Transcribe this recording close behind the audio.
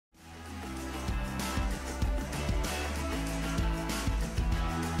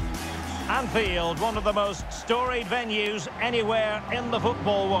Anfield, one of the most storied venues anywhere in the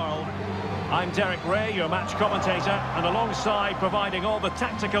football world. I'm Derek Ray, your match commentator, and alongside providing all the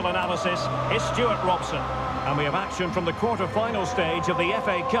tactical analysis is Stuart Robson. And we have action from the quarter-final stage of the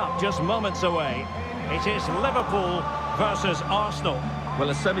FA Cup just moments away. It is Liverpool versus Arsenal. Well,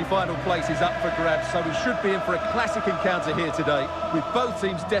 a semi-final place is up for grabs, so we should be in for a classic encounter here today. With both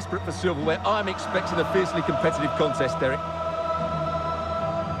teams desperate for silverware, I'm expecting a fiercely competitive contest, Derek.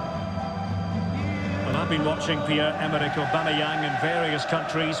 Well, I've been watching Pierre-Emerick Aubameyang in various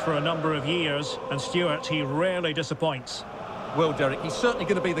countries for a number of years, and Stuart, he rarely disappoints. Well, Derek, he's certainly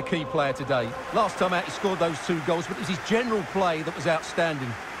going to be the key player today. Last time out, he scored those 2 goals, but it was his general play that was outstanding.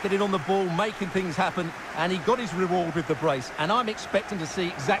 Getting on the ball, making things happen, and he got his reward with the brace. And I'm expecting to see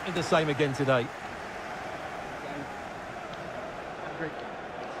exactly the same again today.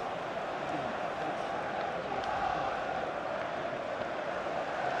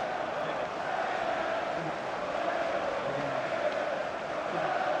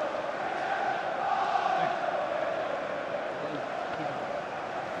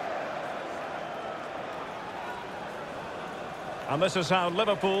 And this is how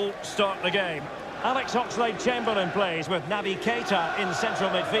Liverpool start the game. Alex Oxlade-Chamberlain plays with Naby Keita in central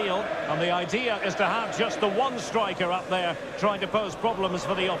midfield. And the idea is to have just the one striker up there trying to pose problems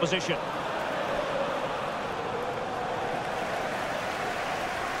for the opposition.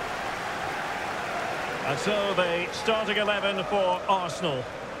 And so the starting 11 for Arsenal.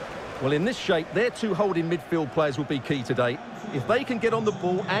 Well, in this shape, their 2 holding midfield players will be key today. If they can get on the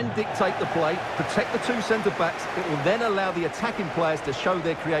ball and dictate the play, protect the 2 centre-backs, it will then allow the attacking players to show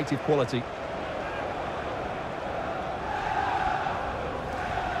their creative quality.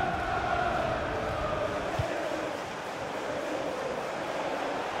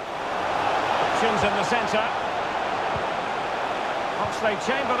 Options in the centre.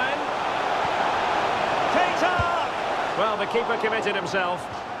 Oxlade-Chamberlain. Keita! Well, the keeper committed himself.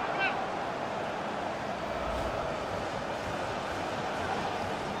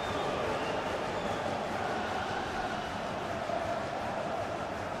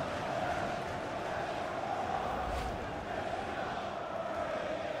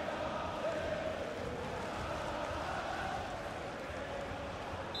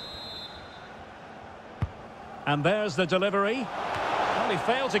 And there's the delivery. Well, he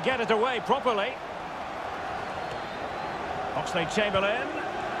failed to get it away properly. Oxlade-Chamberlain.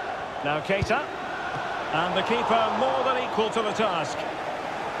 Now Keita. And the keeper more than equal to the task.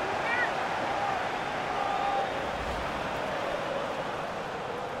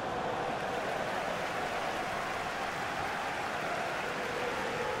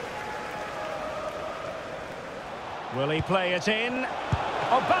 Will he play it in?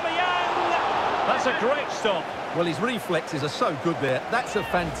 Aubameyang! That's a great stop. Well, his reflexes are so good there. That's a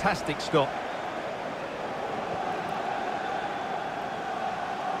fantastic stop.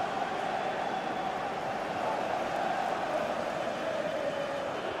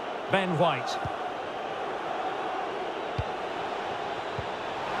 Ben White.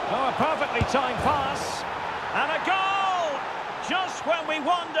 Oh, a perfectly timed pass. And a goal! Just when we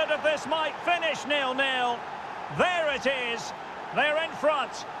wondered if this might finish 0-0. There it is. They're in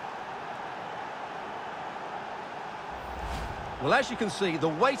front. Well, as you can see, the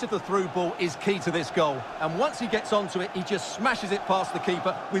weight of the through ball is key to this goal. And once he gets onto it, he just smashes it past the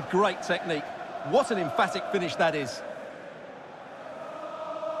keeper with great technique. What an emphatic finish that is.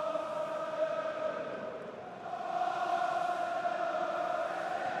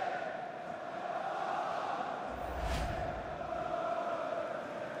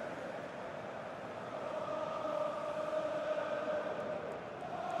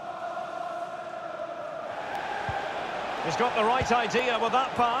 He's got the right idea with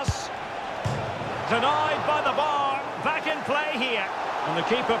that pass. Denied by the bar. Back in play here. And the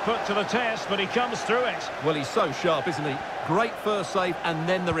keeper put to the test, but he comes through it. Well, he's so sharp, isn't he? Great first save and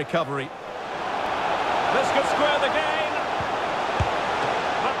then the recovery. This could square the game.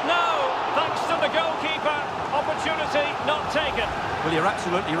 But no, thanks to the goalkeeper. Opportunity not taken. Well, you're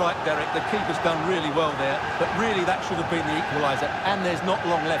absolutely right, Derek. The keeper's done really well there. But really, that should have been the equaliser. And there's not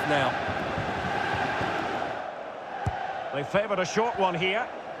long left now. They favoured a short one here.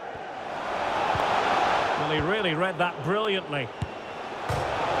 Well, he really read that brilliantly.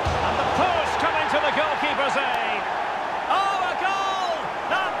 And the post coming to the goalkeeper's aid. Oh, a goal!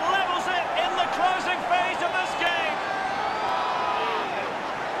 That levels it in the closing phase of this game.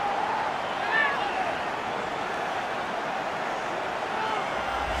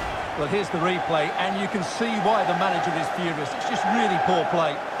 Well, here's the replay, and you can see why the manager is furious. It's just really poor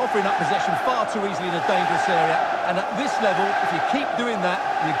play, offering up possession far too easily in a dangerous area. And at this level, if you keep doing that,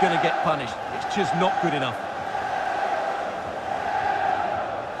 you're going to get punished. It's just not good enough.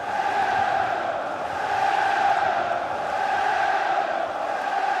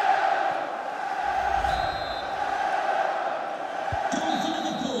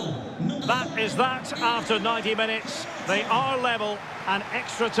 That is that after 90 minutes. They are level and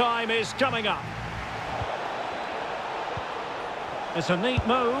extra time is coming up. It's a neat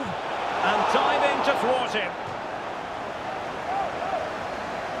move and diving to thwart him.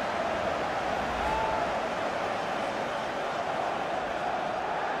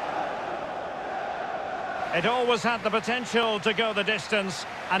 It always had the potential to go the distance,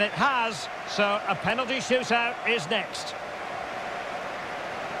 and it has, so a penalty shootout is next.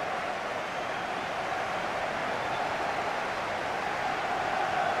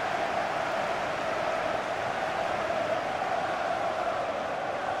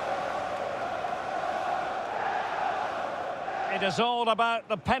 It is all about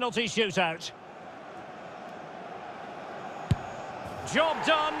the penalty shootout. Job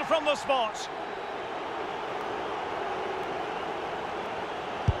done from the spot.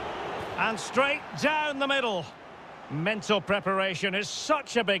 And straight down the middle. Mental preparation is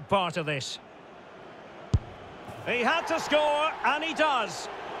such a big part of this. He had to score, and he does.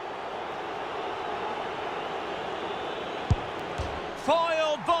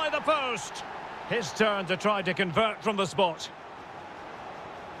 Foiled by the post. His turn to try to convert from the spot.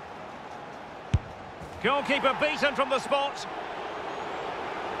 Goalkeeper beaten from the spot.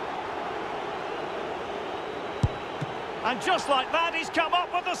 And just like that, he's come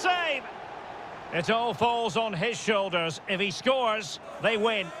up with the save. It all falls on his shoulders. If he scores, they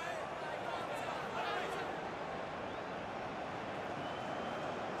win.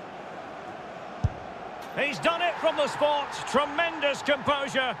 He's done it from the spot. Tremendous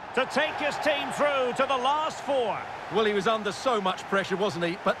composure to take his team through to the last four. Well, he was under so much pressure, wasn't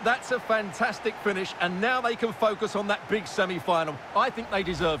he? But that's a fantastic finish, and now they can focus on that big semi-final. I think they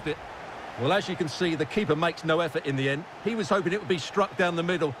deserved it. Well, as you can see, the keeper makes no effort in the end. He was hoping it would be struck down the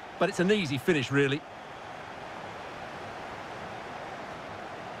middle, but it's an easy finish, really.